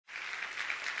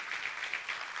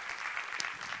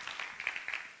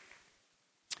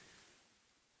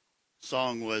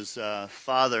song was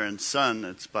Father and Son.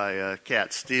 It's by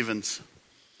Cat Stevens.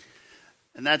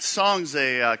 And that song's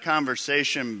a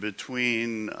conversation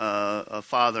between a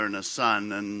father and a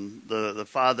son. And the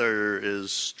father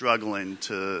is struggling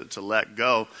to let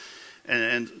go.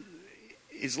 And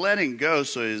he's letting go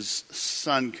so his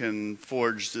son can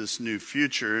forge this new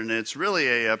future. And it's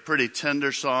really a pretty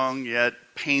tender song, yet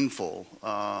painful.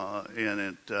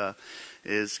 And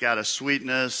it's got a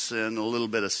sweetness and a little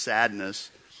bit of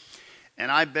sadness. And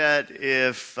I bet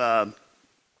if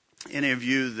any of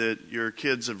you that your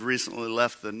kids have recently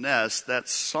left the nest, that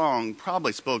song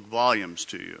probably spoke volumes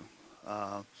to you.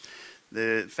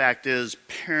 The fact is,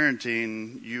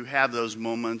 parenting, you have those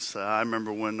moments. I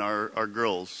remember when our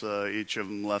girls, each of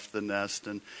them left the nest,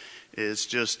 and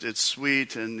it's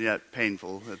sweet and yet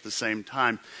painful at the same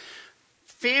time.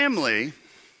 Family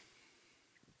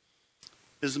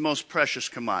is the most precious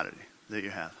commodity that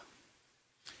you have.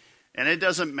 And it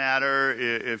doesn't matter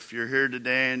if you're here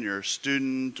today and you're a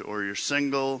student or you're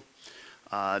single.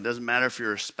 It doesn't matter if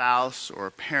you're a spouse or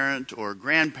a parent or a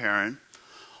grandparent.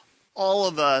 All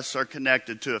of us are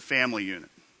connected to a family unit.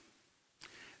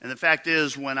 And the fact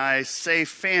is, when I say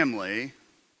family,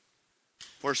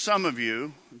 for some of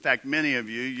you, in fact many of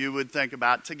you, you would think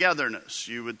about togetherness.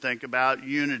 You would think about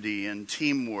unity and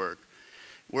teamwork.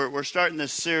 We're starting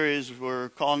this series, we're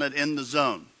calling it In the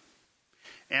Zone.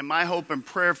 And my hope and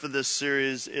prayer for this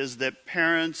series is that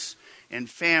parents and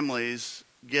families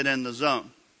get in the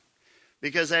zone.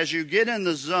 Because as you get in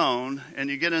the zone, and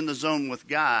you get in the zone with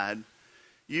God,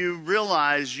 you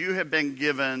realize you have been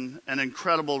given an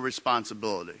incredible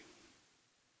responsibility.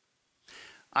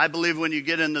 I believe when you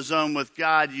get in the zone with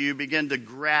God, you begin to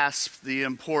grasp the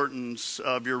importance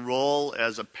of your role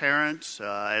as a parent,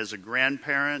 as a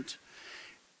grandparent.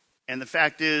 And the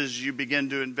fact is, you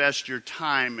begin to invest your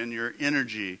time and your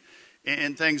energy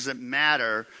in things that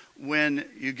matter when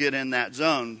you get in that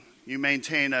zone. You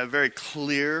maintain a very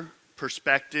clear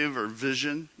perspective or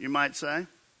vision, you might say,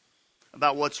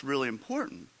 about what's really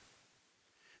important.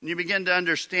 And you begin to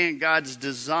understand God's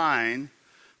design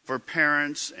for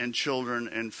parents and children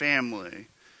and family.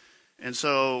 And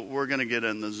so we're going to get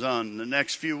in the zone. In the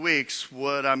next few weeks,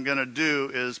 what I'm going to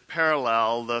do is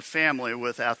parallel the family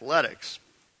with athletics.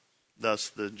 Thus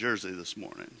the jersey this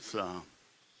morning. So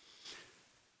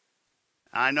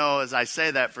I know as I say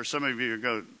that, for some of you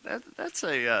go, that's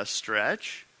a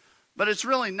stretch. But it's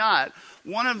really not.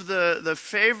 One of the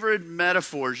favorite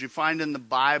metaphors you find in the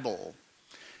Bible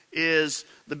is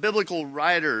the biblical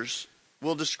writers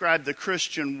will describe the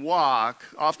Christian walk.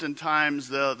 Oftentimes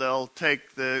they'll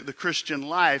take the Christian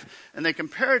life and they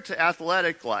compare it to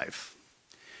athletic life.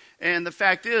 And the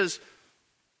fact is,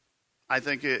 I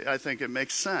think it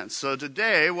makes sense. So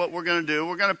today, what we're going to do,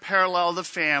 we're going to parallel the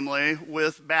family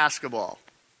with basketball.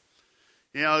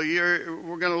 You know,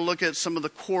 we're going to look at some of the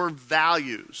core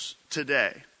values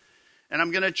today. And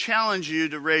I'm going to challenge you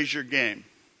to raise your game.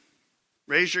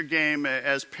 Raise your game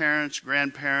as parents,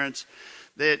 grandparents.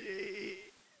 That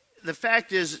the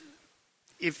fact is,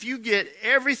 if you get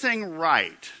everything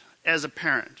right as a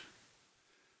parent,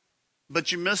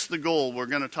 but you miss the goal we're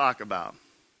going to talk about,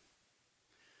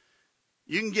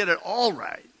 you can get it all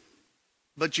right,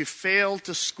 but you fail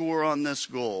to score on this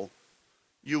goal,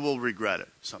 you will regret it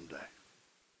someday.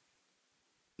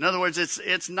 In other words,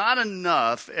 it's not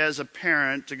enough as a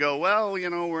parent to go, well, you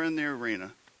know, we're in the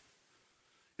arena.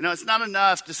 You know, it's not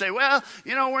enough to say, well,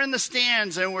 you know, we're in the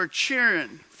stands and we're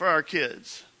cheering for our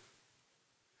kids.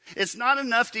 It's not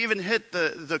enough to even hit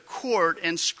the court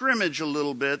and scrimmage a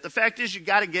little bit. The fact is, you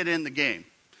got to get in the game.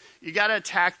 You got to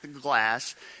attack the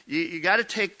glass. You got to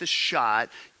take the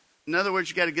shot. In other words,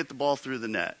 you got to get the ball through the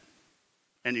net.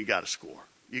 And you got to score.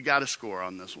 You got to score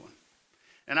on this one.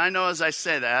 And I know as I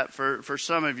say that, for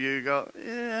some of you, you go,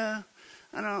 yeah,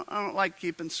 I don't like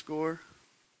keeping score.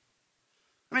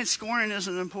 I mean, scoring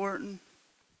isn't important.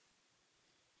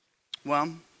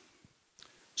 Well,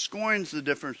 scoring's the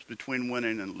difference between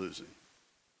winning and losing.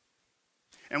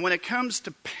 And when it comes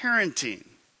to parenting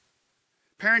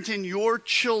your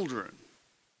children,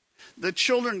 the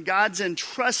children God's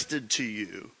entrusted to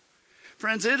you,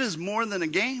 friends, it is more than a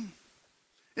game.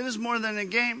 It is more than a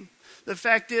game. The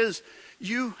fact is,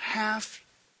 you have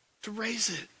to raise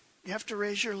it. You have to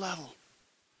raise your level.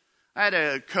 I had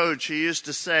a coach, he used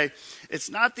to say,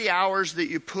 it's not the hours that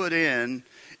you put in,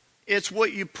 it's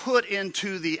what you put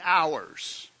into the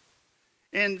hours.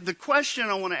 And the question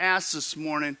I want to ask this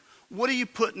morning, what are you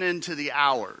putting into the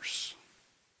hours?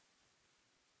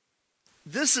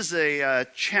 This is a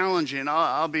challenging,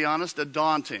 I'll be honest, a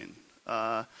daunting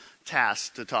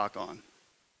task to talk on.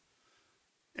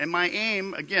 And my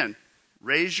aim, again,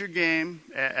 raise your game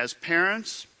as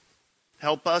parents,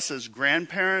 help us as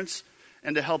grandparents,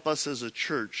 and to help us as a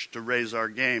church to raise our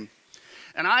game.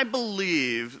 And I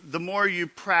believe the more you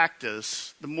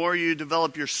practice, the more you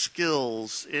develop your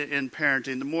skills in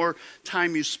parenting, the more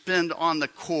time you spend on the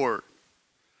court,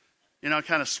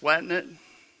 kind of sweating it,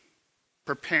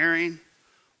 preparing,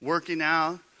 working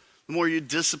out, the more you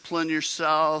discipline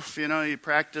yourself, you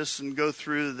practice and go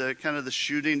through the kind of the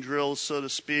shooting drills, so to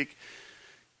speak.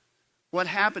 What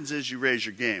happens is you raise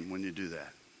your game when you do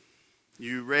that.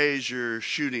 You raise your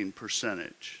shooting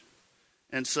percentage.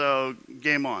 And so,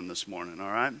 game on this morning,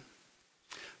 all right?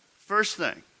 First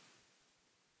thing,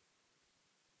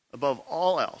 above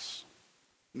all else,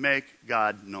 make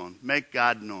God known. Make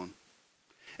God known.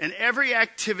 In every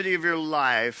activity of your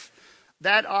life,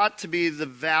 that ought to be the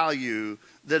value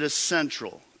that is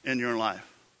central in your life.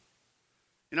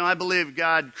 I believe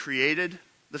God created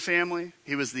the family.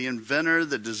 He was the inventor,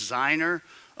 the designer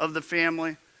of the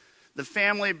family. The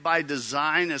family by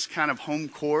design is kind of home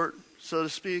court, so to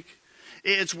speak.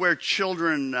 It's where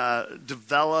children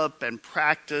develop and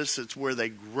practice. It's where they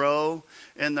grow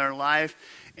in their life.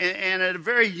 And at a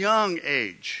very young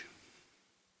age,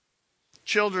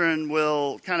 children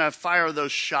will kind of fire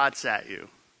those shots at you.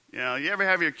 You ever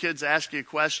have your kids ask you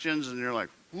questions and you're like,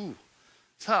 ooh,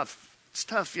 tough. It's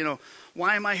tough.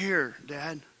 Why am I here,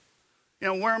 Dad?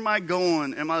 Where am I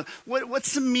going?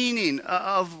 What's the meaning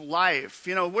of life?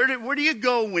 Where do you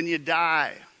go when you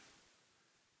die?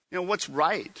 What's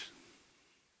right?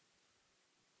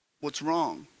 What's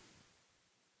wrong?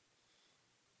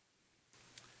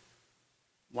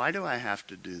 Why do I have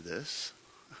to do this?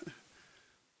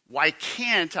 Why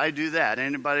can't I do that?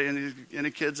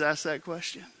 Any kids ask that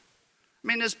question?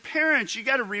 As parents, you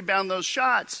got to rebound those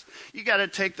shots. You got to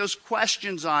take those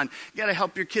questions on. You got to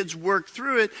help your kids work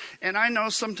through it. And I know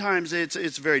sometimes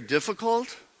it's very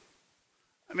difficult.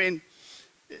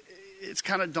 It's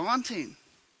kind of daunting.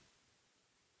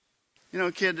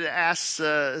 A kid asks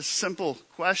a simple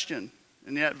question,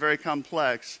 and yet very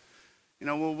complex.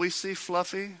 Will we see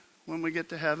Fluffy when we get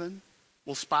to heaven?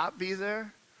 Will Spot be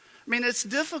there? It's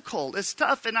difficult. It's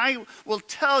tough. And I will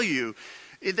tell you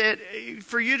that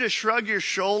for you to shrug your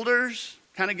shoulders,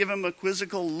 kind of give him a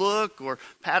quizzical look or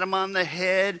pat him on the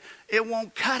head, it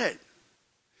won't cut it.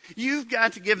 You've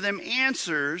got to give them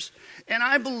answers, and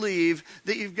I believe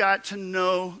that you've got to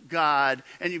know God,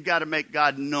 and you've got to make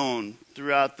God known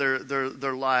throughout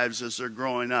their lives as they're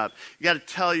growing up. You got to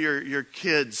tell your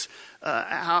kids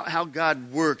how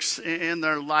God works in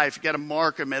their life. You got to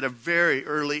mark them at a very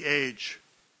early age.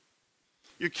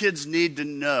 Your kids need to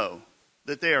know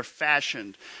that they are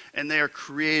fashioned and they are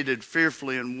created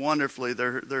fearfully and wonderfully.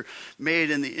 They're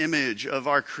made in the image of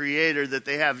our Creator, that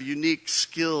they have unique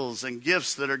skills and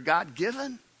gifts that are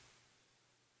God-given.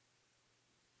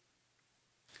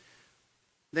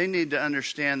 They need to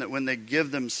understand that when they give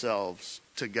themselves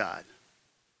to God,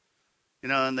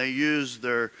 and they use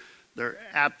their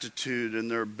aptitude and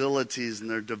their abilities and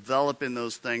they're developing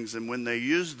those things, and when they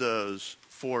use those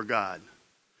for God,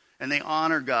 and they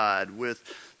honor God with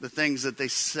the things that they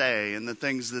say and the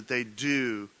things that they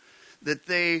do, that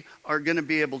they are going to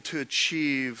be able to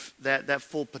achieve that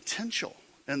full potential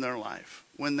in their life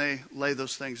when they lay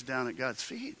those things down at God's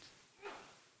feet.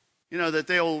 That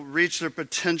they'll reach their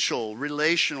potential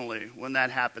relationally when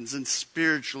that happens, and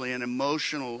spiritually and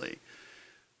emotionally.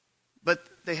 But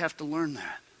they have to learn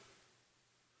that.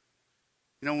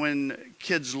 When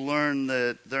kids learn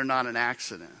that they're not an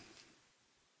accident,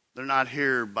 they're not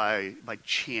here by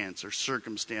chance or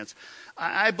circumstance.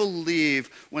 I believe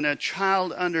when a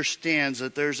child understands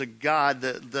that there's a God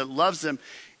that loves them,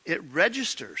 it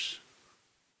registers.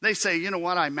 They say, you know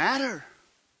what, I matter.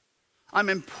 I'm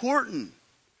important.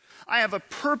 I have a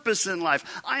purpose in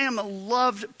life. I am a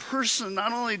loved person.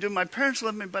 Not only do my parents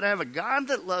love me, but I have a God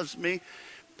that loves me.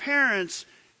 Parents,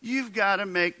 you've got to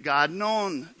make God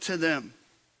known to them.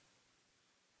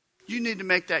 You need to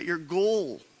make that your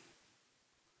goal.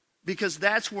 Because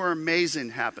that's where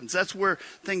amazing happens. That's where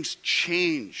things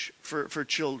change for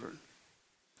children.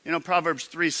 Proverbs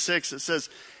 3:6, it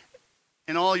says,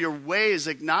 in all your ways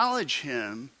acknowledge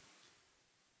him,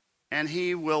 and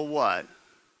he will what?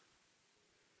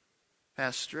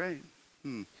 Pass straight.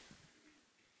 When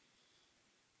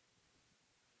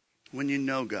you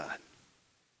know God.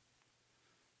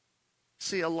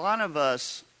 See, a lot of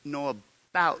us know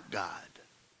about God,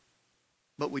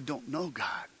 but we don't know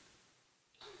God.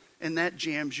 And that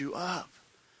jams you up.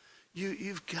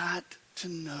 You've got to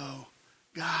know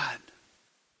God.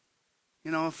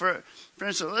 For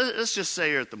instance, let's just say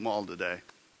you're at the mall today.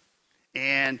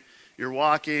 And you're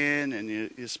walking and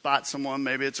you spot someone.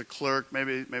 Maybe it's a clerk.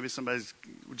 Maybe somebody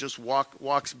just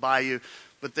walks by you.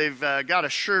 but they've got a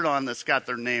shirt on that's got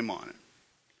their name on it.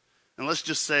 And let's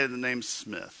just say the name's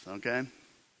Smith, okay?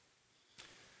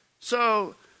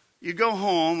 So you go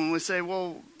home and we say,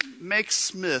 well, make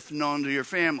Smith known to your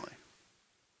family.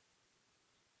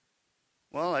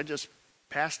 Well, I just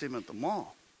passed him at the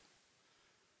mall.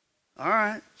 All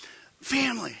right.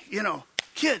 Family,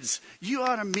 kids, you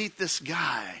ought to meet this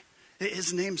guy.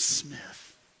 His name's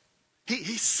Smith.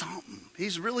 He's something.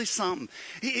 He's really something.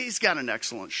 He's got an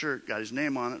excellent shirt, got his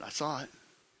name on it. I saw it.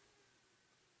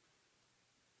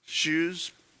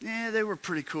 Shoes, they were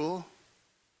pretty cool.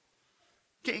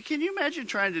 Can you imagine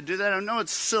trying to do that? I know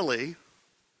it's silly,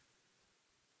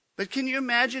 but can you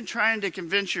imagine trying to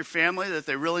convince your family that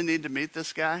they really need to meet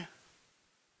this guy?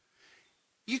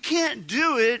 You can't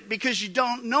do it because you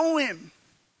don't know him.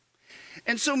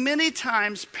 And so many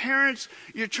times, parents,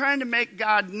 you're trying to make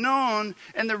God known,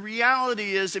 and the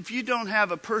reality is if you don't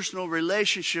have a personal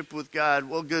relationship with God,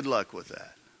 well, good luck with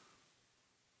that.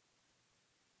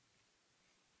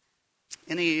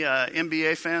 Any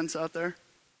NBA fans out there?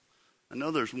 I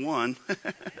know there's one.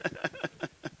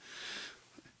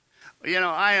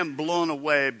 I am blown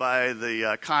away by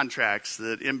the contracts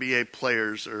that NBA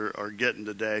players are getting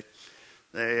today.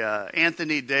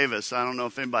 Anthony Davis, I don't know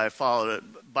if anybody followed it.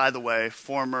 By the way,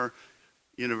 former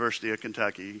University of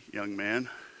Kentucky young man,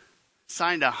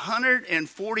 signed a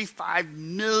 $145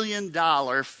 million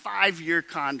 5-year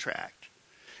contract.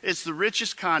 It's the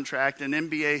richest contract in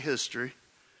NBA history.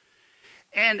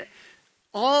 And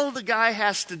all the guy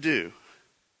has to do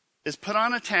is put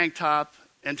on a tank top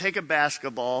and take a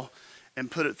basketball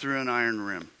and put it through an iron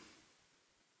rim.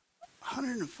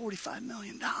 $145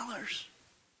 million.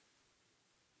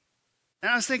 And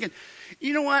I was thinking,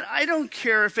 you know what? I don't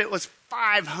care if it was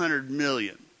 $500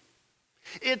 million.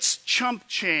 It's chump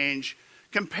change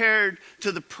compared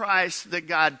to the price that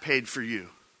God paid for you.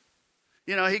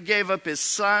 He gave up his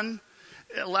son,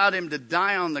 allowed him to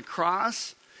die on the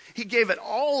cross. He gave it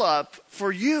all up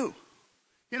for you.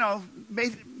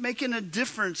 Making a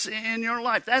difference in your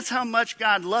life. That's how much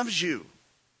God loves you.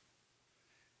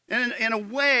 And in a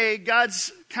way,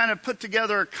 God's kind of put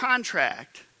together a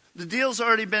contract. The deal's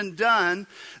already been done.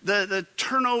 The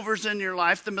turnovers in your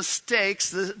life, the mistakes,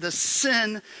 the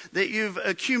sin that you've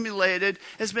accumulated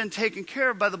has been taken care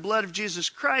of by the blood of Jesus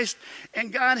Christ.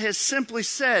 And God has simply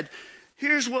said,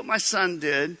 here's what my son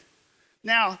did.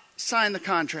 Now sign the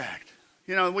contract.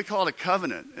 We call it a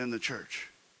covenant in the church.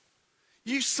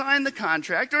 You sign the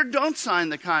contract or don't sign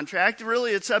the contract.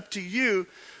 Really, it's up to you.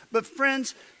 But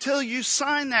friends, till you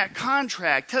sign that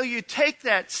contract, till you take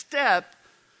that step,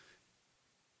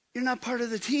 you're not part of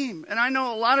the team. And I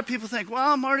know a lot of people think,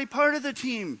 well, I'm already part of the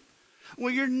team.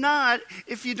 Well, you're not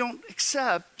if you don't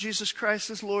accept Jesus Christ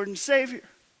as Lord and Savior.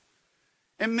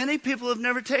 And many people have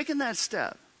never taken that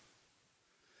step.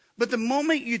 But the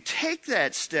moment you take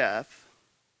that step,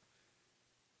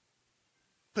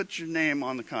 put your name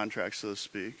on the contract, so to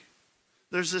speak,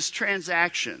 there's this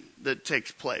transaction that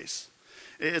takes place.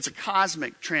 It's a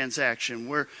cosmic transaction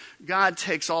where God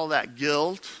takes all that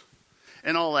guilt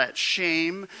and all that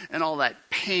shame and all that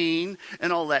pain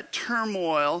and all that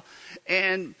turmoil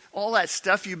and all that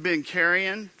stuff you've been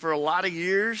carrying for a lot of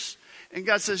years. And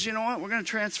God says, you know what? We're going to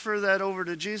transfer that over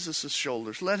to Jesus'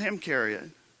 shoulders. Let him carry it.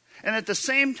 And at the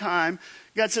same time,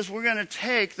 God says we're going to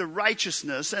take the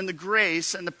righteousness and the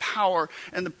grace and the power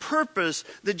and the purpose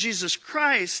that Jesus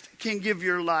Christ can give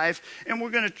your life, and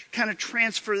we're going to kind of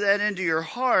transfer that into your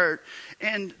heart,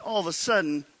 and all of a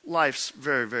sudden, life's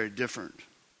very, very different.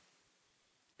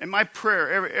 And my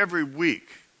prayer every week,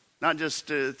 not just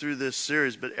through this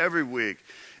series, but every week,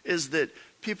 is that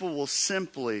people will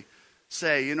simply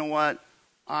say, you know what?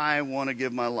 I want to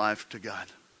give my life to God.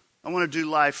 I want to do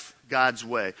life God's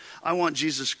way. I want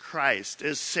Jesus Christ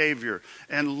as Savior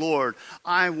and Lord.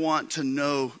 I want to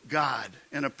know God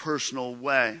in a personal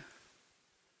way.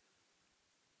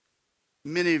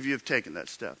 Many of you have taken that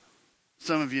step.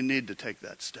 Some of you need to take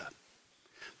that step.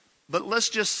 But let's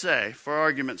just say, for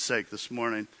argument's sake this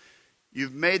morning,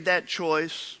 you've made that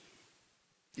choice.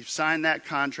 You've signed that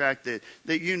contract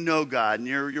that you know God and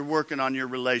you're working on your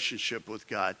relationship with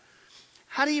God.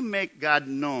 How do you make God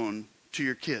known to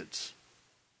your kids?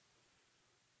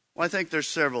 Well, I think there's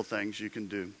several things you can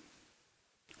do.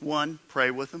 One,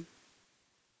 pray with them.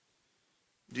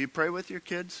 Do you pray with your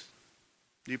kids?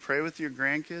 Do you pray with your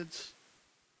grandkids?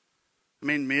 I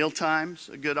mean, mealtime's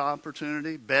a good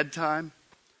opportunity, bedtime.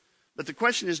 But the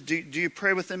question is, do you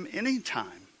pray with them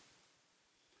anytime?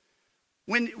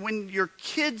 When your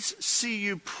kids see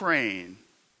you praying,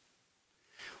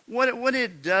 what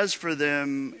it does for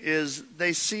them is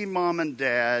they see mom and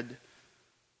dad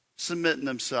submitting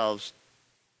themselves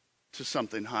to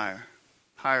something higher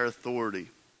higher authority.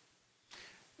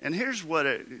 And here's what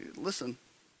it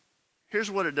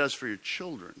does for your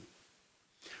children.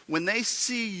 When they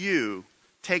see you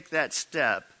take that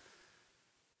step,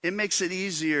 it makes it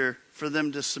easier for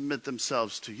them to submit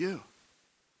themselves to you.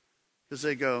 Because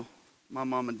they go, my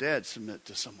mom and dad submit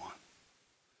to someone.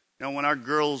 You know, when our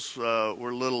girls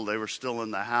were little, they were still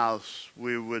in the house,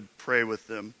 we would pray with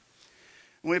them.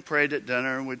 We prayed at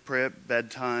dinner, and we'd pray at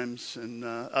bedtimes and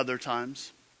other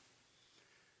times.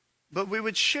 But we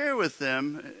would share with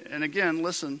them, and again,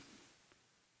 listen,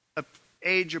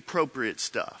 age-appropriate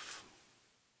stuff.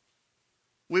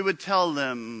 We would tell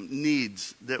them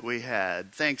needs that we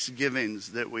had,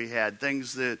 thanksgivings that we had,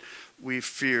 things that we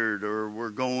feared or were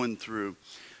going through.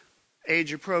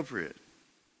 Age-appropriate.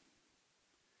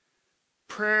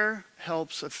 Prayer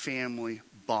helps a family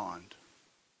bond.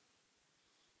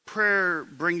 Prayer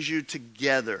brings you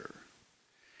together.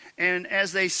 And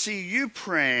as they see you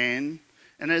praying,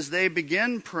 and as they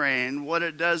begin praying, what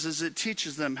it does is it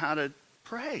teaches them how to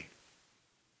pray.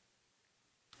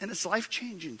 And it's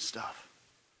life-changing stuff.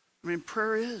 I mean,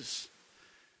 prayer is.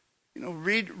 You know,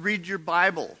 read your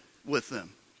Bible with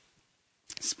them.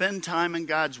 Spend time in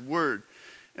God's Word.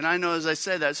 And I know as I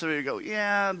say that, somebody go,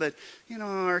 yeah, but, you know,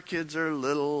 our kids are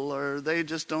little, or they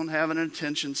just don't have an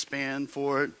attention span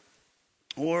for it.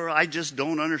 Or I just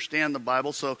don't understand the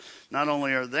Bible, so not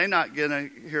only are they not going to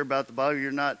hear about the Bible,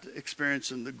 you're not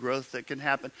experiencing the growth that can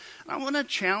happen. I want to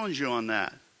challenge you on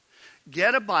that.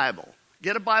 Get a Bible.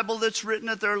 Get a Bible that's written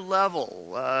at their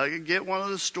level. Get one of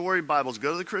the story Bibles.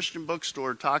 Go to the Christian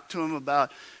bookstore. Talk to them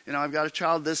about, you know, I've got a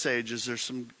child this age. Is there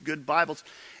some good Bibles?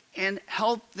 And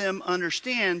help them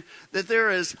understand that there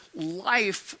is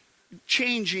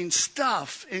life-changing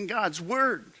stuff in God's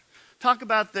Word. Talk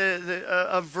about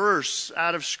a verse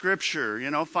out of Scripture. You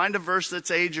know, find a verse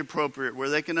that's age-appropriate where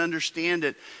they can understand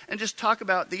it. And just talk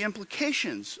about the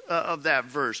implications of that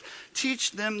verse.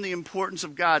 Teach them the importance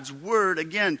of God's Word.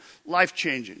 Again,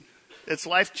 life-changing. It's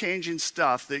life-changing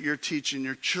stuff that you're teaching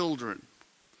your children.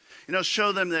 You know,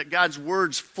 show them that God's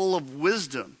Word's full of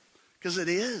wisdom, because it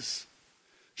is.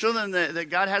 Show them that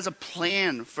God has a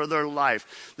plan for their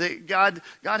life. That God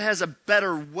has a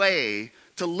better way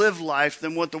to live life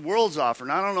than what the world's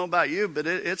offering. I don't know about you, but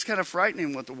it's kind of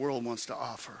frightening what the world wants to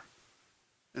offer.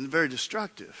 And very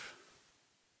destructive.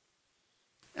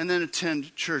 And then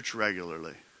attend church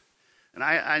regularly. And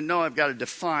I know I've got to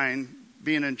define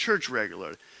being in church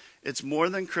regularly. It's more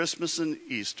than Christmas and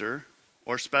Easter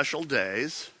or special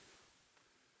days.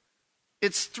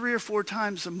 It's 3 or 4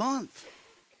 times a month.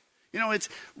 You know, it's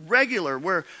regular,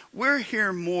 where we're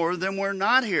here more than we're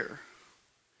not here.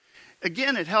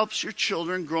 Again, it helps your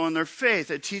children grow in their faith.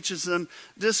 It teaches them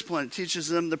discipline. It teaches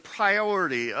them the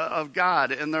priority of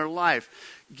God in their life.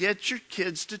 Get your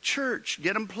kids to church.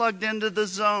 Get them plugged into the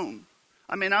Zone.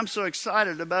 I mean, I'm so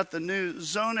excited about the new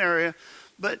Zone area,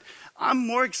 but I'm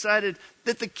more excited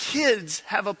that the kids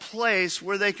have a place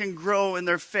where they can grow in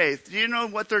their faith. Do you know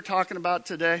what they're talking about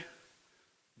today?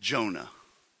 Jonah.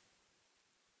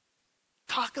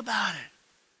 Talk about it.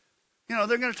 You know,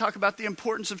 they're going to talk about the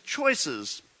importance of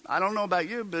choices. I don't know about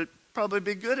you, but it'd probably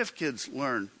be good if kids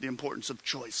learn the importance of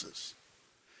choices.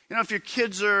 You know, if your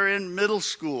kids are in middle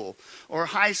school or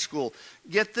high school,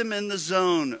 get them in the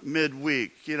Zone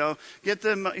midweek. You know, get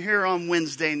them here on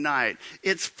Wednesday night.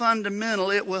 It's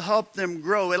fundamental. It will help them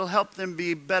grow. It'll help them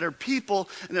be better people,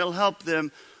 and it'll help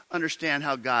them understand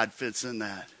how God fits in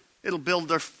that. It'll build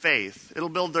their faith. It'll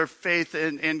build their faith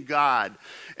in God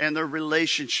and their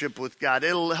relationship with God.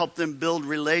 It'll help them build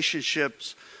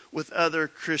relationships with other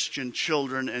Christian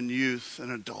children and youth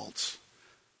and adults.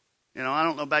 You know, I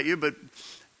don't know about you, but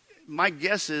my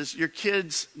guess is your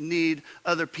kids need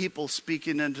other people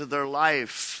speaking into their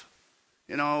life.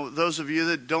 You know, those of you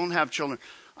that don't have children,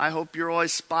 I hope you're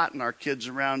always spotting our kids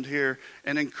around here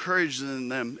and encouraging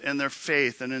them in their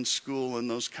faith and in school and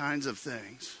those kinds of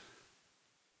things.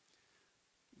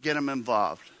 Get them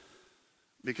involved.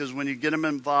 Because when you get them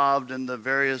involved in the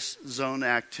various Zone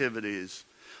activities,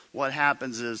 what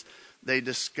happens is they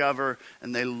discover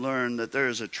and they learn that there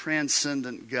is a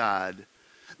transcendent God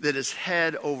that is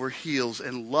head over heels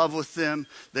in love with them,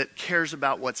 that cares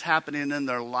about what's happening in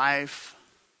their life.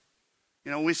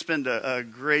 You know, we spend a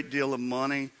great deal of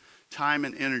money, time,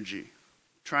 and energy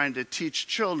trying to teach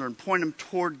children, point them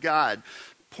toward God,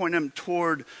 point them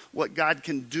toward what God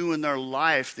can do in their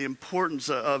life, the importance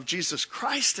of Jesus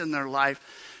Christ in their life.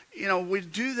 You know, we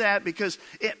do that because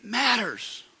it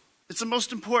matters. It's the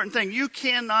most important thing. You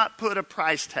cannot put a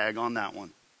price tag on that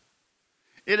one.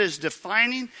 It is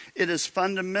defining, it is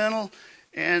fundamental,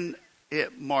 and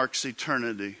it marks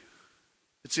eternity.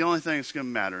 It's the only thing that's going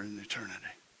to matter in eternity.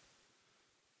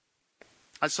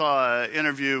 I saw an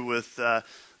interview with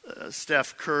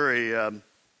Steph Curry.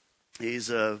 He's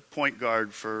a point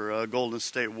guard for Golden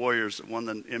State Warriors that won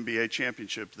the NBA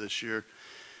championship this year.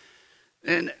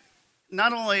 And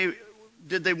not only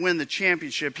did they win the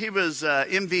championship, he was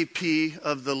MVP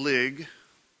of the league,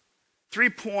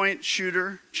 3-point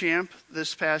shooter champ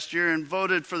this past year, and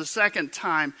voted for the second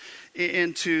time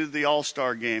into the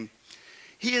All-Star game.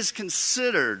 He is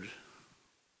considered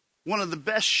one of the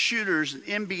best shooters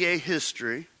in NBA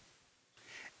history,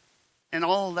 and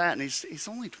all of that, and he's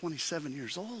only 27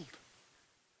 years old.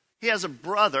 He has a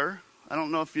brother, I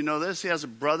don't know if you know this, he has a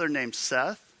brother named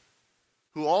Seth,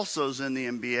 who also is in the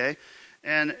NBA,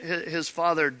 and his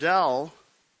father, Dell,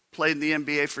 played in the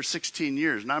NBA for 16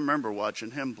 years, and I remember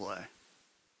watching him play.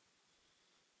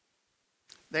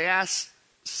 They asked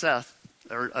Steph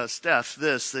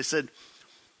this, they said,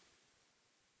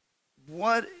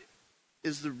 what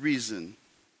is the reason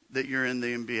that you're in the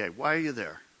NBA? Why are you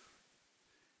there?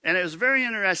 And it was a very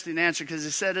interesting answer because he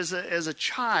said, as a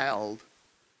child,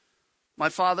 my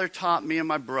father taught me and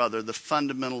my brother the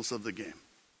fundamentals of the game.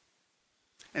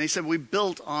 And he said, we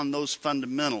built on those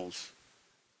fundamentals.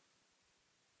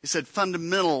 He said,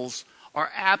 fundamentals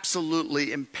are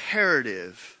absolutely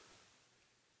imperative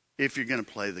if you're going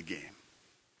to play the game.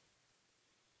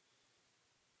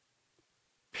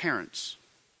 Parents,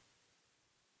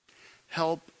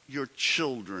 help your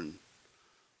children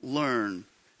learn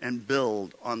and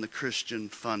build on the Christian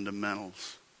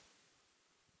fundamentals.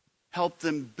 Help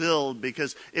them build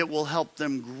because it will help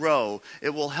them grow.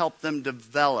 It will help them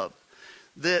develop.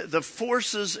 The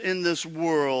forces in this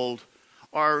world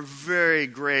are very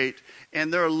great,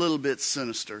 and they're a little bit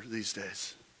sinister these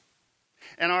days.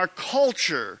 And our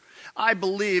culture, I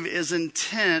believe, is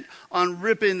intent on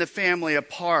ripping the family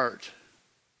apart.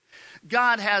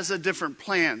 God has a different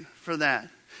plan for that.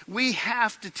 We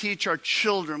have to teach our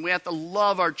children. We have to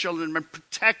love our children and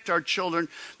protect our children.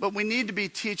 But we need to be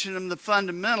teaching them the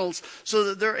fundamentals so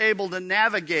that they're able to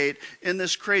navigate in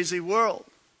this crazy world.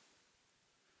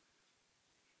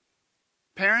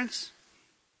 Parents,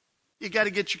 you got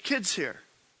to get your kids here.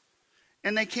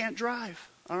 And they can't drive,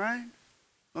 all right?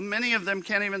 Well, many of them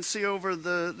can't even see over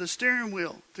the steering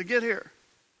wheel to get here.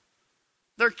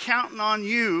 They're counting on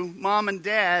you, mom and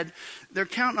dad. They're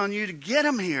counting on you to get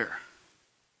them here.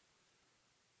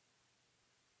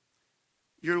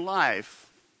 Your life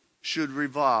should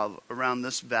revolve around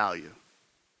this value.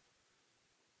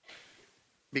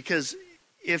 Because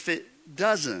if it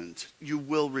doesn't, you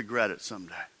will regret it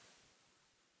someday.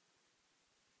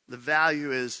 The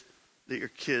value is that your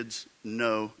kids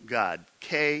know God.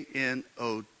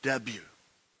 K-N-O-W.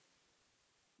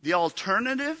 The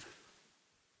alternative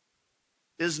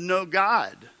is know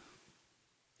God.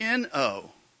 N-O.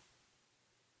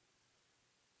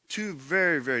 Two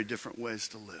very, very different ways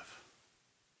to live.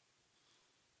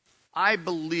 I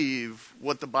believe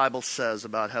what the Bible says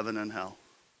about heaven and hell.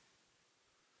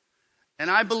 And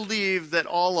I believe that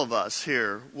all of us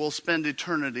here will spend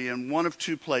eternity in one of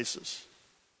two places.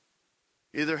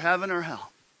 Either heaven or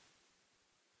hell.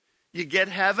 You get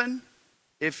heaven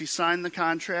if you sign the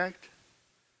contract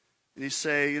and you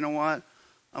say, you know what?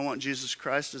 I want Jesus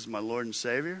Christ as my Lord and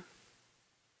Savior.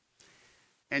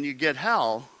 And you get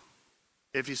hell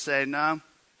if you say, no,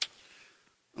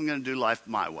 I'm going to do life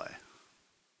my way.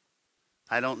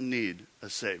 I don't need a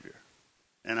Savior.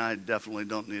 And I definitely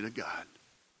don't need a God.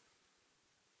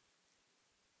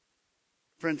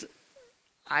 Friends,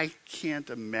 I can't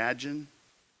imagine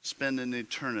spending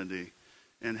eternity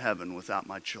in heaven without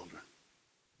my children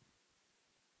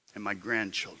and my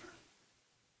grandchildren.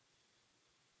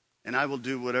 And I will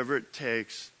do whatever it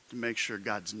takes to make sure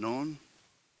God's known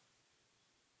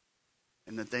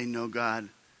and that they know God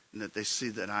and that they see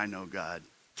that I know God.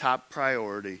 Top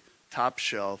priority, top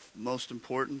shelf, most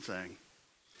important thing.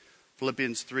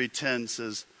 Philippians 3:10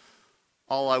 says,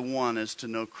 all I want is to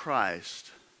know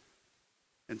Christ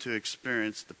and to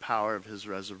experience the power of his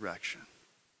resurrection.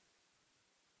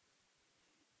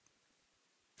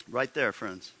 Right there,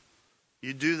 friends.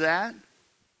 You do that,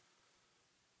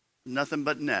 nothing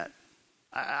but net.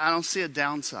 I don't see a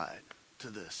downside to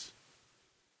this.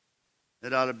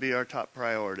 It ought to be our top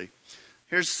priority.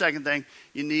 Here's the second thing.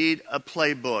 You need a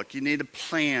playbook. You need a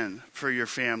plan for your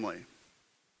family.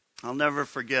 I'll never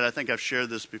forget, I think I've shared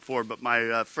this before, but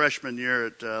my freshman year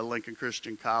at Lincoln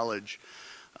Christian College,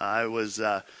 I was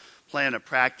playing a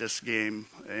practice game,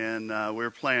 and we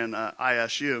were playing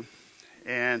ISU.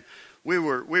 And we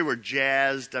were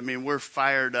jazzed. I mean, we're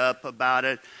fired up about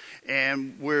it.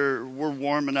 And we're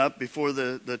warming up before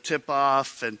the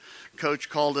tip-off, and Coach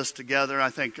called us together.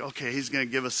 I think, okay, he's going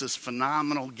to give us this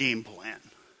phenomenal game plan.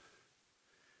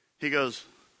 He goes,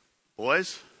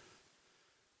 boys,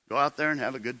 go out there and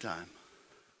have a good time.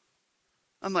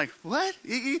 I'm like, what?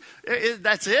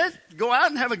 That's it? Go out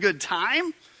and have a good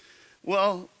time?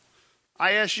 Well,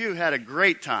 ISU had a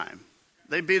great time.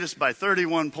 They beat us by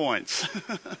 31 points.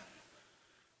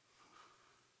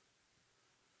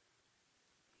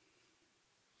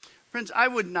 Friends, I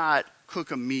would not cook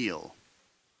a meal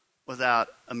without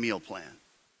a meal plan.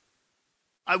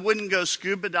 I wouldn't go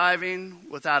scuba diving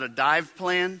without a dive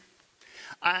plan.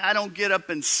 I don't get up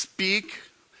and speak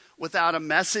without a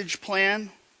message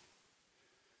plan.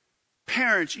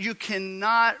 Parents, you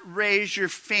cannot raise your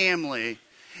family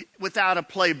without a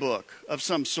playbook of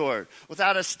some sort,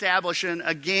 without establishing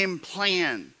a game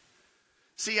plan.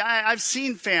 See, I've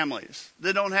seen families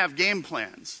that don't have game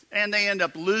plans, and they end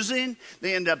up losing,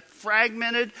 they end up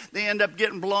fragmented, they end up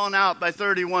getting blown out by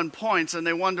 31 points, and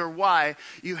they wonder why.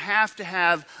 You have to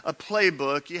have a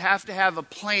playbook, you have to have a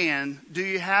plan. Do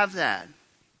you have that?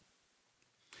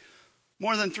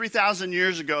 More than 3,000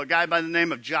 years ago, a guy by the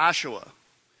name of Joshua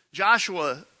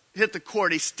hit the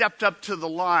court, he stepped up to the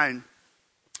line,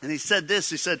 and he said this,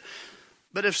 he said,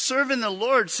 "But if serving the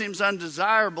Lord seems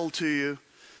undesirable to you,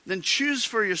 then choose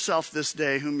for yourself this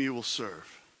day whom you will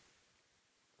serve.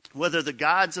 Whether the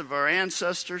gods of our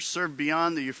ancestors served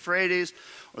beyond the Euphrates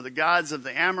or the gods of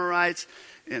the Amorites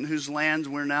in whose lands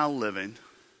we're now living."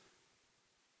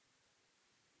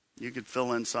 You could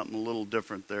fill in something a little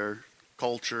different there.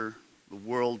 Culture, the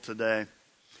world today.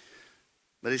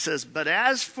 But he says, "But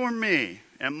as for me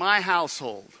and my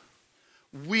household,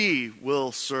 we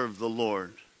will serve the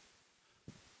Lord."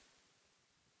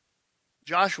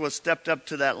 Joshua stepped up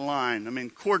to that line. I mean,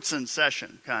 court's in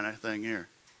session kind of thing here.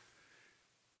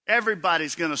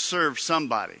 Everybody's going to serve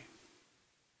somebody.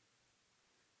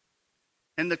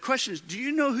 And the question is, do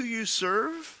you know who you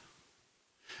serve?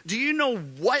 Do you know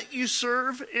what you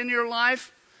serve in your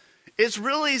life? It's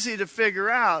real easy to figure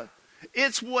out.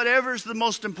 It's whatever's the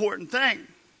most important thing.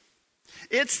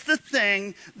 It's the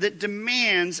thing that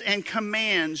demands and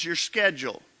commands your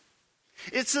schedule.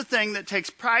 It's the thing that takes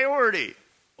priority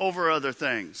over other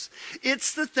things.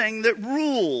 It's the thing that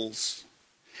rules.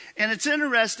 And it's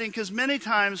interesting because many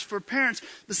times for parents,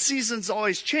 the season's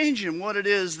always changing what it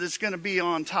is that's going to be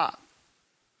on top.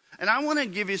 And I want to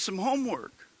give you some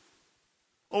homework.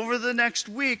 Over the next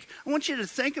week, I want you to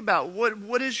think about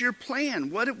what is your plan?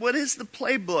 What is the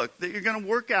playbook that you're going to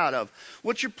work out of?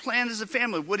 What's your plan as a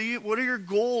family? What are your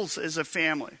goals as a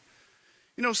family?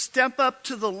 You know, step up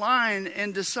to the line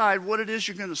and decide what it is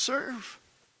you're going to serve.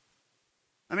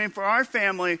 I mean, for our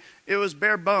family, it was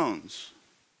bare bones.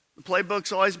 The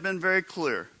playbook's always been very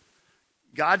clear.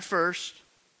 God first,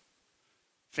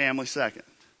 family second.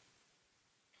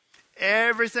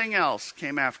 Everything else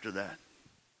came after that.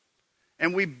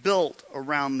 And we built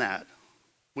around that.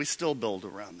 We still build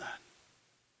around that.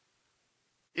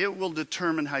 It will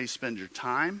determine how you spend your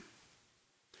time,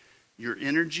 your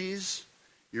energies,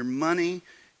 your money,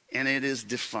 and it is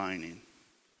defining.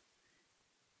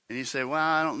 And you say, well,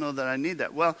 I don't know that I need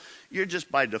that. Well, you're just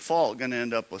by default going to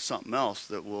end up with something else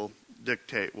that will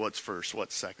dictate what's first,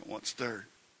 what's second, what's third.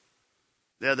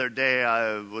 The other day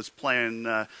I was playing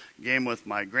a game with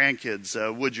my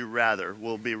grandkids, Would You Rather.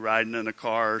 We'll be riding in a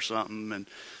car or something, and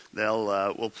they'll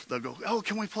go, oh,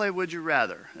 can we play Would You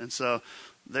Rather? And so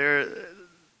I'm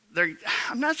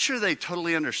not sure they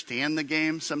totally understand the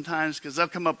game sometimes, because they'll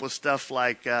come up with stuff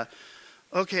like,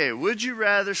 okay, would you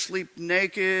rather sleep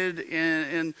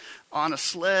naked on a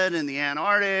sled in the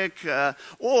Antarctic,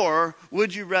 or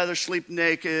would you rather sleep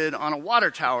naked on a water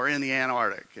tower in the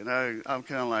Antarctic? And I'm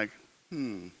kind of like,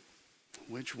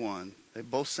 which one? They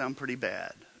both sound pretty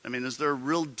bad. I mean, is there a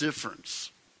real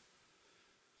difference?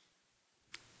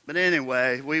 But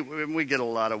anyway, we get a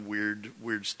lot of weird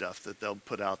stuff that they'll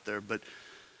put out there. But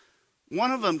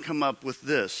one of them come up with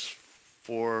this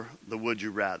for the would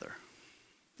you rather.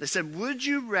 They said, would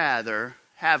you rather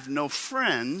have no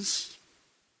friends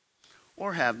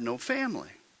or have no family?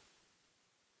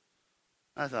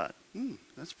 I thought,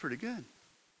 that's pretty good.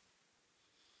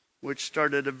 Which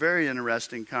started a very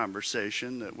interesting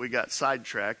conversation that we got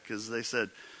sidetracked because they said,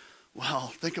 well,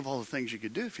 think of all the things you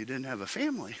could do if you didn't have a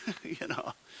family. You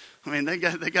know, I mean, they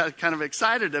got kind of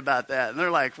excited about that. And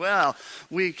they're like, well,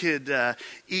 we could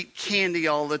eat candy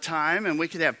all the time, and we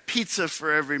could have pizza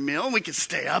for every meal, and we could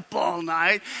stay up all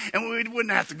night, and we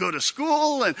wouldn't have to go to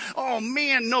school, and oh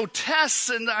man, no tests,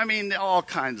 and I mean, all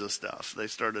kinds of stuff they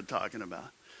started talking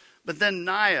about. But then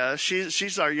Naya,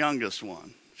 she's our youngest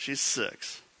one. She's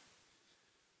 6.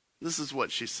 This is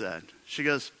what she said. She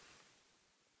goes,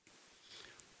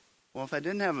 well, if I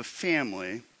didn't have a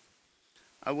family,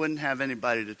 I wouldn't have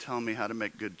anybody to tell me how to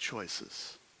make good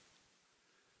choices.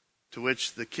 To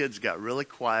which the kids got really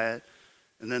quiet,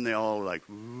 and then they all were like,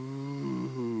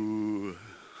 ooh.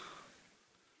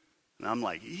 And I'm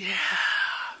like, yeah.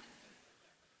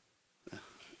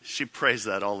 She prays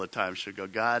that all the time. She'll go,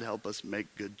 God, help us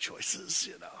make good choices,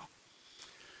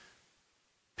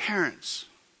 Parents,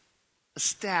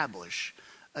 establish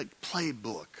a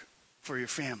playbook for your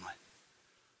family.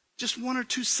 Just 1 or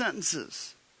 2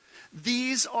 sentences.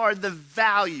 These are the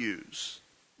values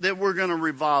that we're going to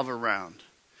revolve around.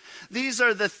 These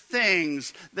are the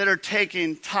things that are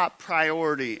taking top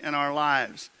priority in our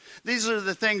lives. These are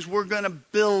the things we're going to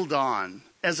build on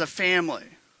as a family.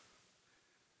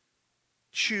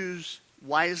 Choose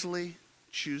wisely,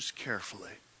 choose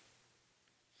carefully.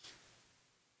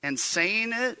 And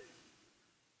saying it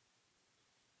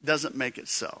doesn't make it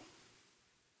so.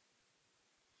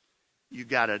 You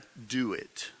got to do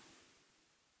it.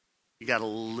 You got to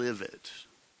live it.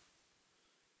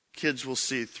 Kids will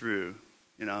see through.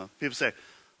 People say,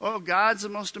 oh, God's the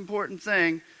most important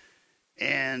thing.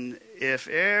 And if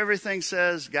everything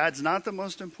says God's not the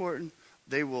most important,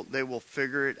 they will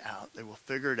figure it out. They will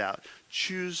figure it out.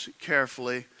 Choose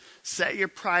carefully. Set your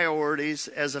priorities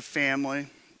as a family.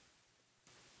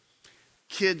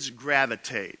 Kids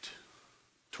gravitate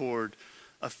toward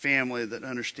a family that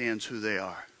understands who they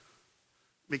are.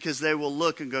 Because they will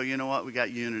look and go, you know what, we got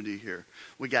unity here.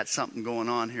 We got something going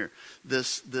on here.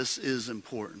 This is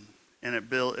important. And it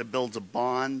builds a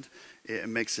bond. It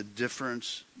makes a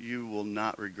difference. You will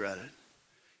not regret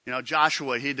it.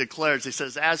 Joshua, he declares, he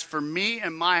says, as for me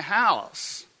and my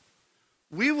house,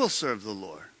 we will serve the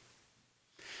Lord.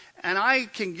 And I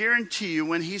can guarantee you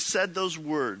when he said those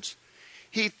words,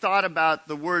 he thought about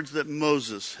the words that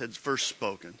Moses had first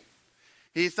spoken.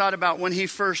 He thought about when he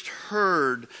first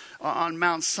heard on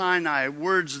Mount Sinai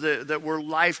words that were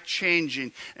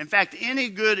life-changing. In fact, any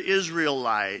good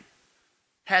Israelite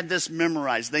had this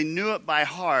memorized. They knew it by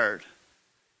heart.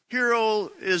 Hear,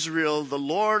 O Israel, the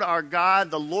Lord our God,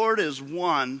 the Lord is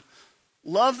one.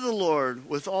 Love the Lord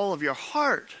with all of your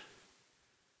heart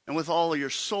and with all of your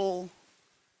soul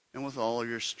and with all of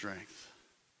your strength.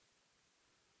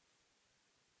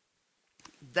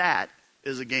 That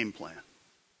is a game plan.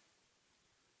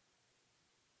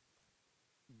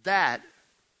 That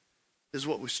is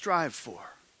what we strive for.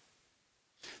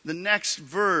 The next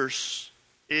verse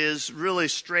is really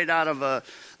straight out of the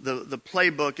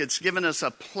playbook. It's given us a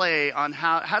play on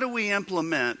how do we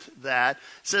implement that. It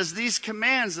says, these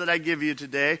commands that I give you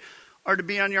today are to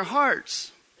be on your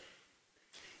hearts.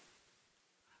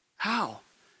 How?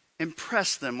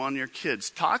 Impress them on your kids.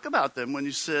 Talk about them when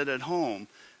you sit at home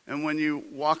and when you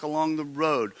walk along the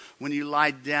road, when you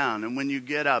lie down and when you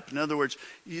get up. In other words,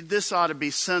 this ought to be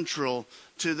central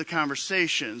to the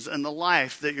conversations and the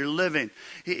life that you're living.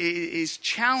 He's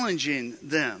challenging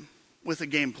them with a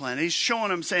game plan. He's showing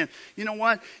them, saying, you know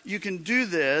what, you can do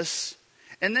this.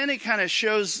 And then he kind of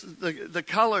shows the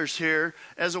colors here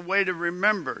as a way to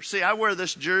remember. See, I wear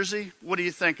this jersey. What do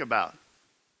you think about?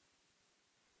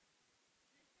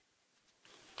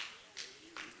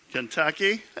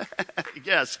 Kentucky?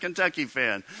 Yes, Kentucky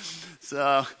fan.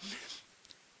 So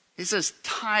he says,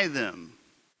 tie them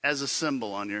as a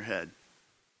symbol on your head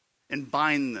and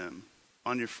bind them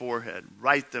on your forehead.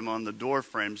 Write them on the door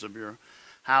frames of your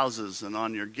houses and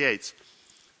on your gates.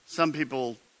 Some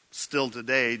people still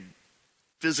today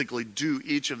physically do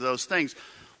each of those things.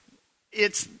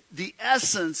 It's the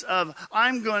essence of,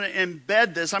 I'm going to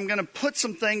embed this. I'm going to put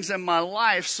some things in my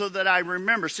life so that I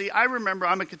remember. See, I remember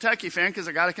I'm a Kentucky fan because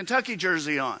I got a Kentucky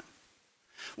jersey on.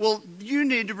 Well, you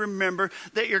need to remember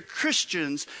that you're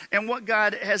Christians and what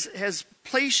God has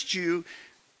placed you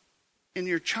in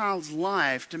your child's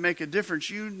life to make a difference.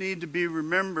 You need to be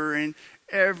remembering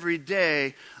every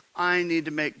day, I need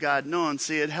to make God known.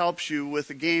 See, it helps you with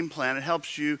a game plan. It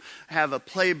helps you have a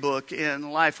playbook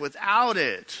in life. Without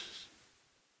it,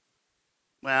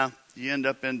 well, you end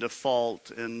up in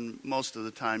default, and most of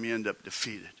the time you end up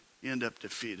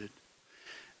defeated.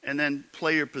 And then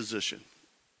play your position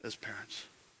as parents.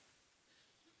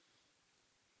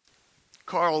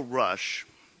 Carl Rush,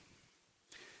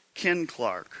 Ken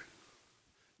Clark,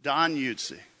 Don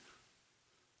Utze,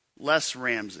 Les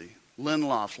Ramsey, Lynn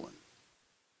Laughlin.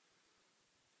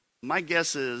 My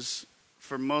guess is,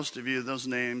 for most of you, those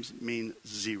names mean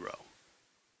zero.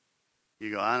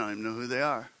 You go, I don't even know who they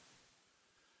are.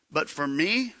 But for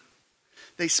me,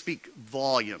 they speak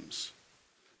volumes.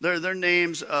 They're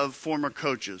names of former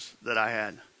coaches that I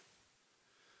had.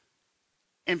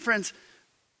 And friends,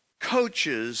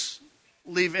 coaches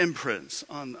leave imprints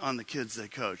on the kids they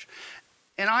coach.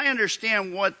 And I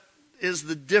understand what is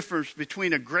the difference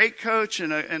between a great coach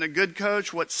and a good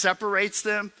coach? What separates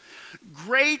them?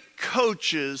 Great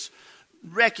coaches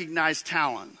recognize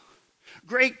talent.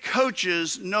 Great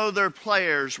coaches know their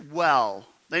players well.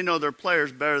 They know their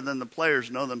players better than the players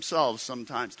know themselves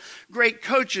sometimes. Great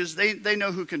coaches, they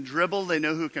know who can dribble. They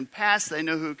know who can pass. They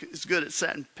know who is good at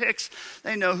setting picks.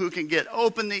 They know who can get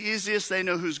open the easiest. They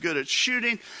know who's good at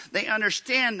shooting. They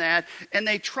understand that, and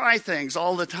they try things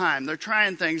all the time. They're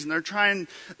trying things, and they're trying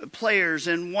players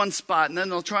in one spot, and then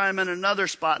they'll try them in another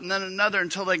spot, and then another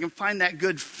until they can find that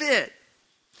good fit.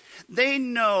 They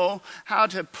know how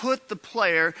to put the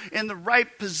player in the right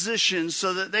position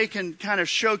so that they can kind of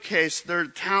showcase their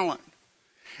talent.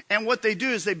 And what they do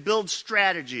is they build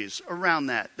strategies around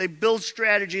that. They build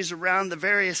strategies around the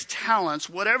various talents,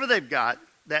 whatever they've got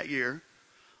that year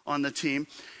on the team,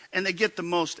 and they get the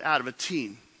most out of a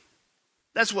team.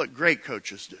 That's what great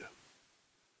coaches do.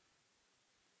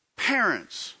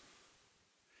 Parents,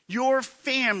 your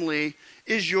family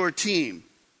is your team.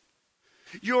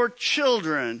 Your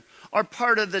children are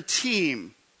part of the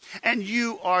team, and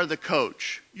you are the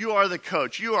coach. You are the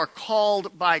coach. You are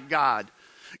called by God.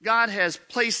 God has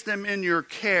placed them in your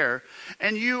care,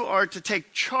 and you are to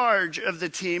take charge of the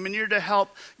team, and you're to help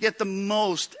get the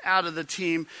most out of the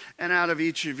team and out of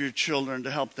each of your children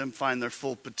to help them find their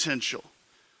full potential,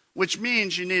 which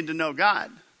means you need to know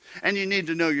God, and you need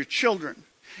to know your children.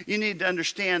 You need to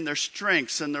understand their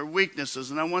strengths and their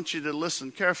weaknesses. And I want you to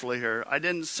listen carefully here. I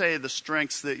didn't say the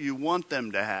strengths that you want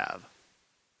them to have,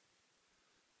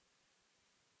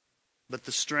 but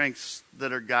the strengths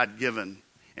that are God-given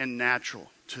and natural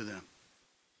to them.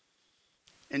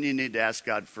 And you need to ask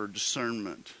God for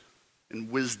discernment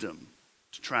and wisdom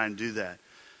to try and do that.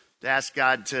 To ask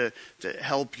God to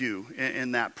help you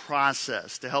in that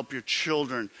process, to help your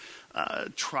children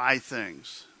try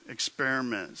things.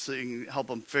 Experiment so you can help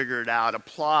them figure it out.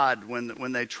 Applaud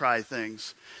when they try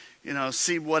things.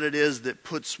 See what it is that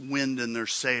puts wind in their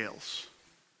sails,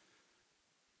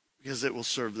 because it will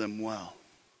serve them well.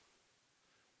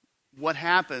 What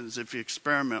happens if you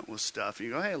experiment with stuff? You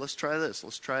go, hey, let's try this.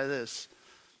 Let's try this.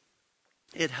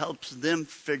 It helps them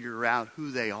figure out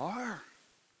who they are.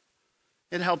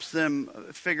 It helps them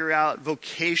figure out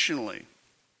vocationally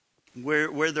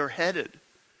where they're headed.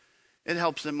 It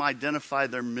helps them identify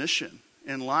their mission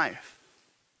in life.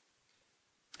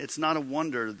 It's not a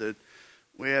wonder that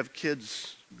we have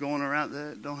kids going around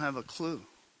that don't have a clue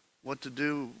what to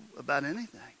do about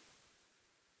anything.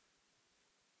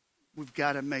 We've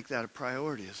got to make that a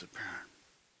priority as a parent.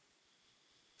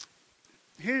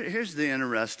 Here's the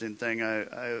interesting thing,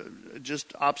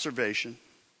 just observation.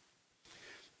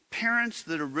 Parents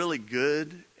that are really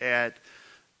good at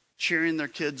cheering their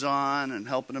kids on and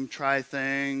helping them try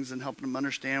things and helping them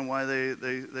understand why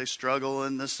they struggle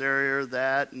in this area or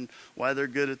that and why they're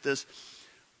good at this.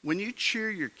 When you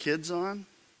cheer your kids on,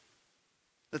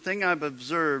 the thing I've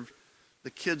observed,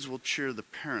 the kids will cheer the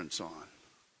parents on.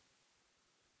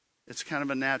 It's kind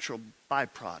of a natural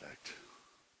byproduct.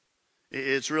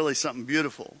 It's really something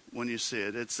beautiful when you see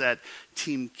it. It's that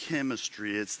team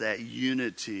chemistry. It's that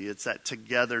unity. It's that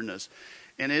togetherness.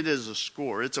 And it is a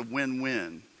score. It's a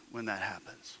win-win when that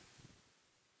happens.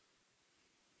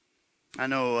 I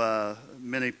know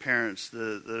many parents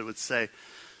that would say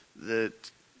that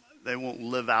they won't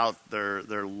live out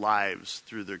their lives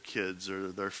through their kids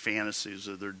or their fantasies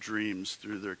or their dreams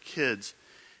through their kids.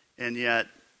 And yet,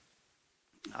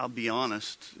 I'll be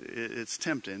honest, it's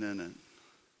tempting, isn't it?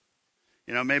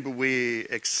 Maybe we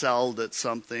excelled at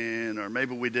something, or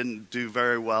maybe we didn't do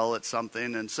very well at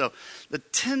something. And so the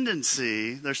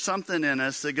tendency, there's something in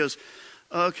us that goes,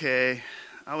 okay,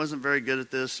 I wasn't very good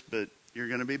at this, but you're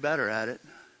going to be better at it.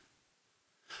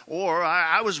 Or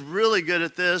I was really good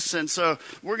at this, and so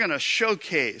we're going to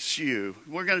showcase you.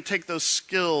 We're going to take those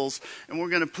skills, and we're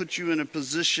going to put you in a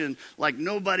position like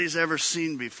nobody's ever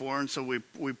seen before. And so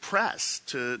we press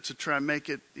to try and make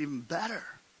it even better.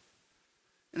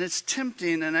 And it's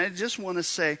tempting, and I just want to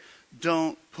say,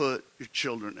 don't put your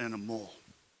children in a mold.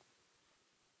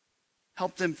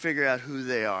 Help them figure out who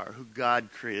they are, who God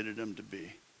created them to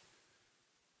be.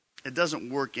 It doesn't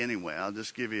work anyway. I'll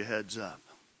just give you a heads up.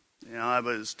 I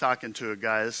was talking to a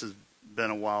guy, this has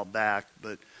been a while back,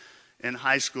 but in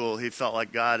high school he felt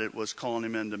like God was calling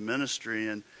him into ministry,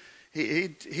 and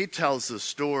he tells the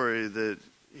story that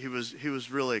he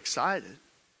was really excited.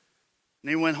 And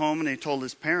he went home and he told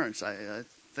his parents, I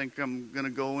think I'm going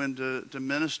to go into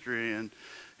ministry. And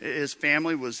his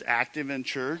family was active in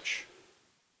church.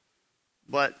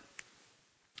 But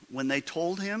when they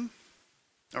told him,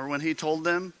 or when he told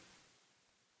them,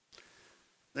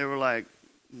 they were like,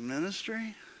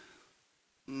 ministry?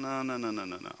 No.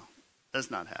 That's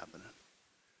not happening.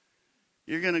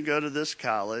 You're going to go to this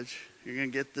college. You're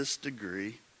going to get this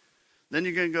degree. Then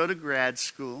you're going to go to grad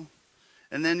school.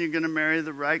 And then you're going to marry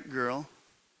the right girl.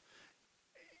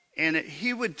 And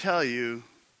he would tell you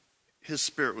his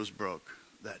spirit was broke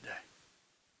that day.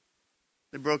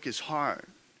 They broke his heart.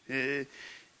 And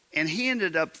he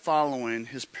ended up following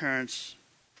his parents'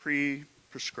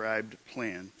 pre-prescribed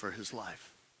plan for his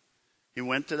life. He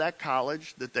went to that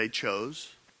college that they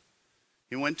chose.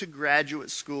 He went to graduate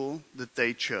school that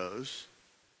they chose.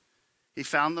 He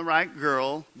found the right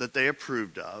girl that they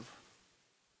approved of.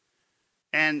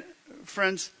 And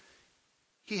friends,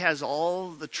 he has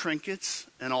all the trinkets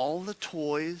and all the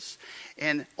toys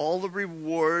and all the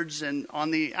rewards. And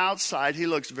on the outside, he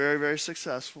looks very, very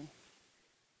successful.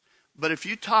 But if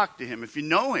you talk to him, if you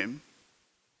know him,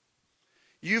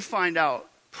 you find out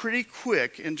pretty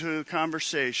quick into a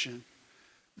conversation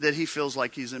that he feels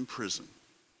like he's in prison.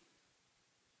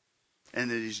 And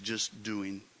that he's just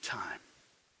doing time.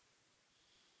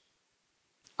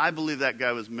 I believe that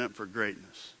guy was meant for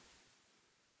greatness.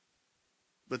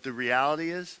 But the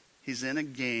reality is, he's in a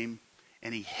game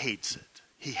and he hates it.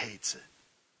 He hates it.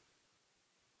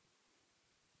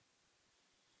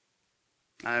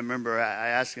 I remember I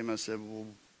asked him, I said, well,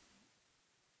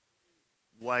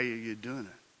 why are you doing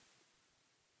it?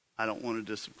 I don't want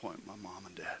to disappoint my mom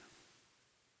and dad.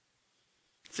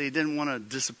 See, he didn't want to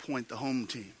disappoint the home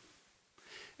team.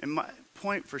 And my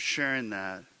point for sharing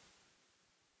that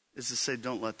is to say,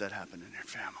 don't let that happen in your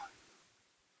family.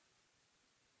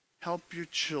 Help your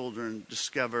children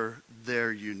discover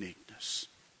their uniqueness.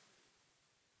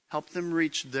 Help them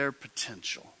reach their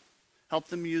potential. Help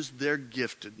them use their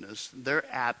giftedness, their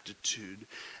aptitude,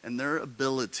 and their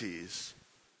abilities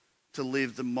to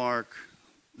leave the mark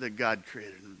that God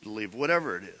created them to leave,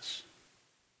 whatever it is.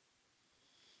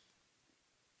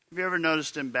 Have you ever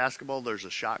noticed in basketball there's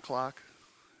a shot clock?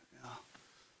 Yeah.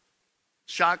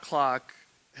 Shot clock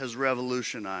has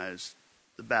revolutionized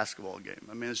the basketball game.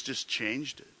 I mean, it's just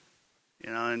changed it.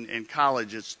 You know, in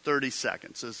college, it's 30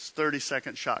 seconds. It's a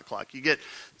 30-second shot clock. You get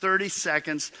 30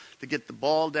 seconds to get the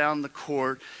ball down the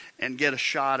court and get a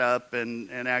shot up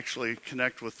and actually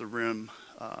connect with the rim.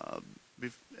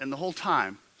 And the whole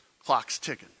time, clock's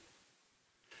ticking.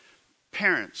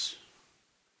 Parents,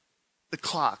 the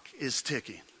clock is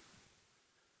ticking.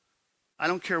 I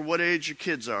don't care what age your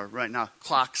kids are right now,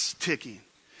 clock's ticking.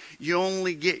 You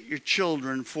only get your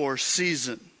children for a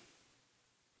season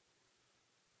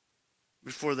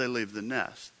before they leave the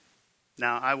nest.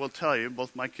 Now, I will tell you,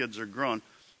 both my kids are grown.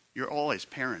 You're always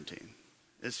parenting.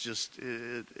 It's just,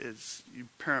 it's you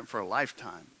parent for a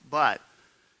lifetime. But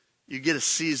you get a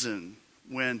season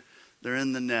when they're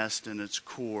in the nest and it's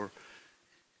core.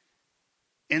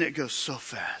 And it goes so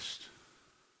fast.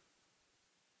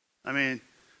 I mean,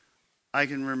 I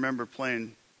can remember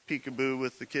playing peekaboo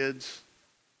with the kids.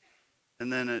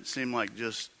 And then it seemed like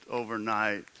just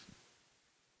overnight,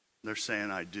 they're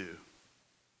saying, I do.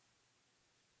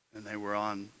 And they were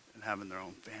on and having their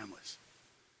own families.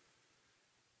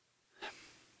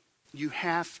 You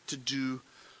have to do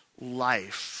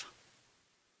life.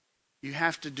 You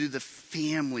have to do the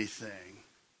family thing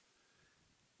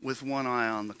with one eye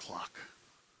on the clock.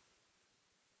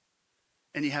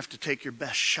 And you have to take your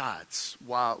best shots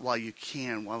while you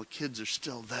can, while the kids are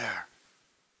still there.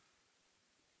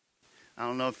 I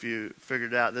don't know if you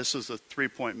figured out, this was a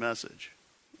 3-point message.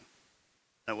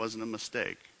 That wasn't a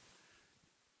mistake.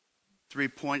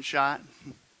 3-point shot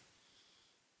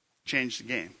changed the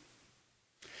game.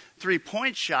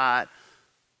 3-point shot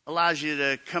allows you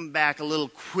to come back a little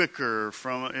quicker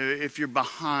from if you're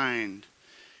behind.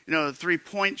 You know, the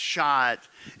 3-point shot,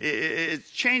 it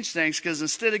changed things because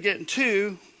instead of getting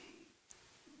 2,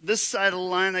 this side of the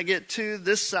line I get 2,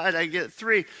 this side I get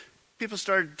 3. People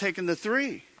started taking the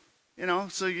 3, you know,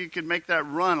 so you could make that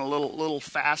run a little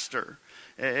faster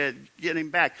at getting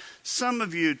back. Some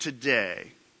of you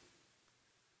today,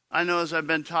 I know as I've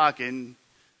been talking,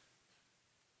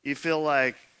 you feel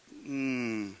like,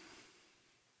 I'm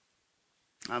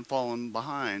falling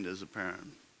behind as a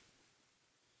parent.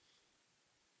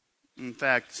 In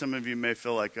fact, some of you may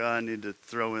feel like, I need to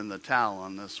throw in the towel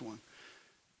on this one.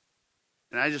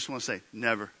 And I just want to say,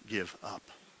 never give up.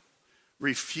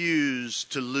 Refuse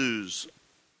to lose.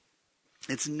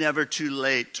 It's never too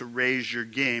late to raise your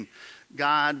game.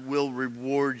 God will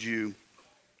reward you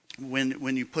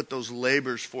when you put those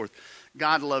labors forth.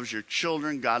 God loves your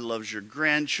children. God loves your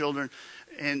grandchildren.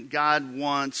 And God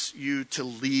wants you to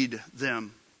lead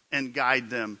them and guide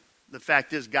them. The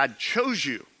fact is, God chose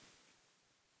you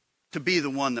to be the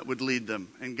one that would lead them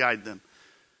and guide them.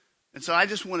 And so I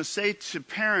just want to say to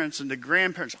parents and to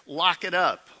grandparents, lock it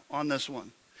up on this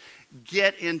one.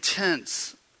 Get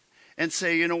intense and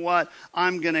say, you know what,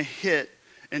 I'm going to hit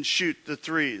and shoot the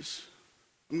threes.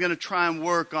 I'm going to try and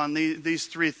work on these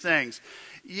three things.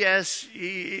 Yes,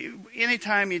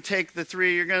 anytime you take the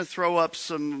three, you're going to throw up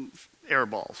some air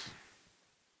balls.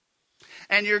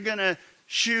 And you're going to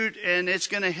shoot, and it's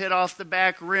going to hit off the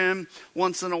back rim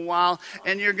once in a while,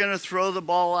 and you're going to throw the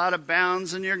ball out of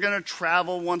bounds, and you're going to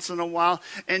travel once in a while,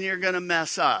 and you're going to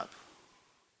mess up.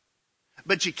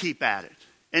 But you keep at it,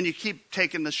 and you keep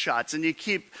taking the shots, and you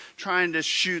keep trying to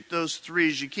shoot those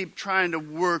threes. You keep trying to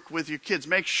work with your kids.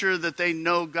 Make sure that they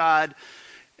know God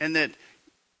and that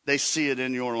they see it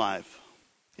in your life.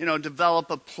 You know,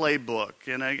 develop a playbook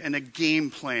and a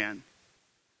game plan.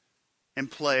 And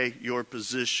play your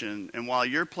position. And while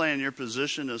you're playing your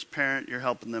position as parent, you're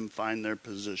helping them find their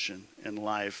position in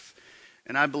life.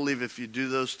 And I believe if you do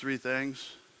those three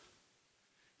things,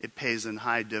 it pays in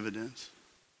high dividends.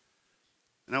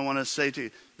 And I want to say to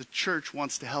you, the church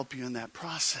wants to help you in that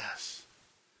process.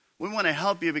 We want to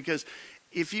help you because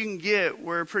if you can get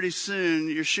where pretty soon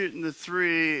you're shooting the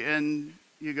three and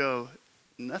you go,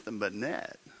 nothing but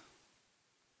net,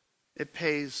 it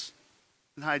pays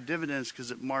high dividends because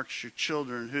it marks your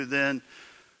children who then,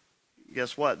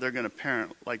 guess what? They're going to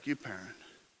parent like you parent.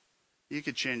 You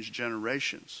could change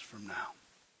generations from now.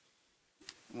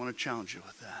 I want to challenge you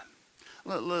with that.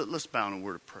 Let's bow in a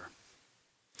word of prayer.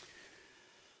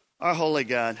 Our holy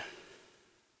God,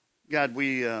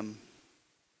 we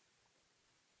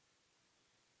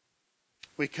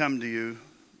come to you.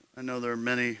 I know there are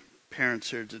many parents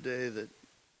here today that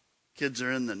kids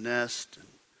are in the nest.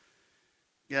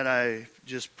 Yet I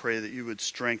just pray that you would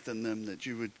strengthen them, that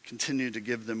you would continue to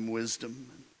give them wisdom.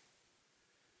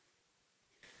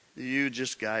 That you would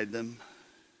just guide them.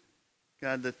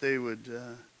 God, that they would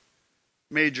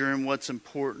major in what's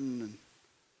important and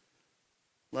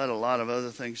let a lot of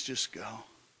other things just go.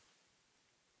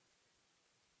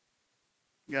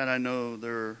 God, I know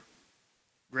there are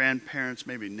grandparents,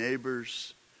 maybe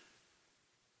neighbors.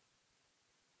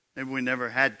 Maybe we never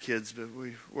had kids, but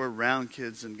we were around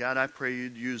kids. And God, I pray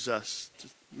you'd use us to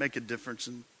make a difference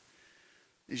in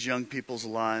these young people's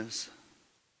lives.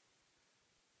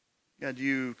 God,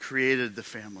 you created the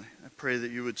family. I pray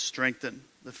that you would strengthen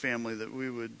the family, that we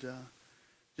would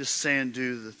just say and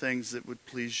do the things that would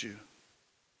please you.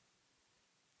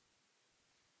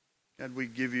 God, we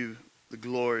give you the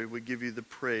glory. We give you the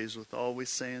praise with all we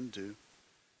say and do.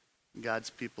 And God's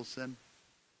people said,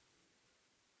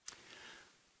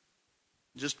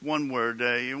 just one word.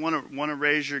 You want to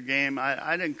raise your game?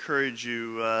 I'd encourage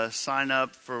you sign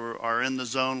up for our In the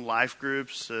Zone life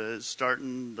groups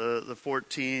starting the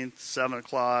 14th, 7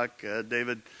 o'clock.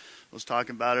 David was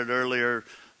talking about it earlier.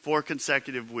 4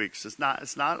 consecutive weeks. It's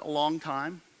not a long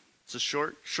time. It's a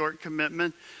short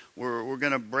commitment. We're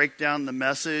going to break down the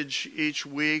message each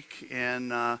week,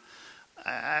 and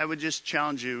I would just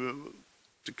challenge you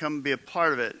to come be a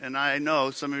part of it. And I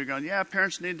know some of you are going, yeah,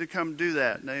 parents need to come do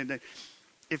that.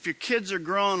 If your kids are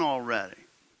grown already,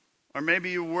 or maybe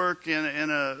you work in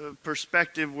a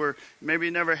perspective where maybe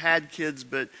you never had kids,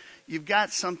 but you've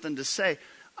got something to say,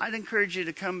 I'd encourage you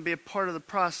to come be a part of the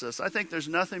process. I think there's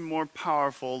nothing more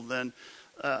powerful than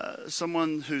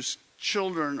someone whose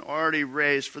children are already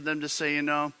raised, for them to say, you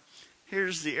know,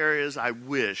 here's the areas I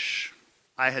wish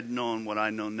I had known what I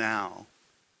know now.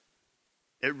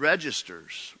 It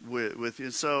registers with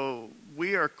you. So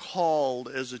we are called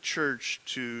as a church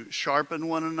to sharpen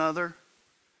one another,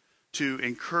 to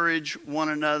encourage one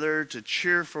another, to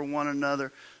cheer for one another.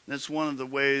 And that's one of the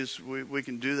ways we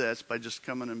can do that. It's by just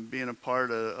coming and being a part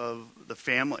of the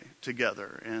family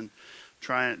together and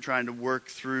trying to work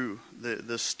through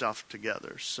this stuff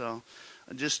together. So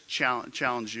I just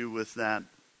challenge you with that.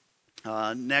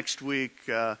 Next week,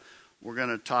 we're going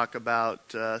to talk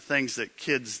about things that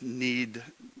kids need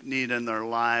in their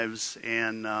lives.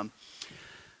 And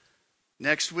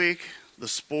next week, the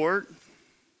sport,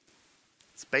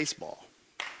 it's baseball.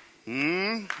 All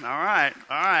right.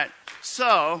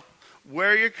 So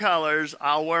wear your colors.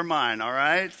 I'll wear mine. All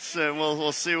right. So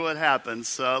we'll see what happens.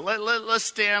 So let's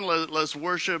stand. Let's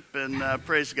worship and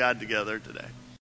praise God together today.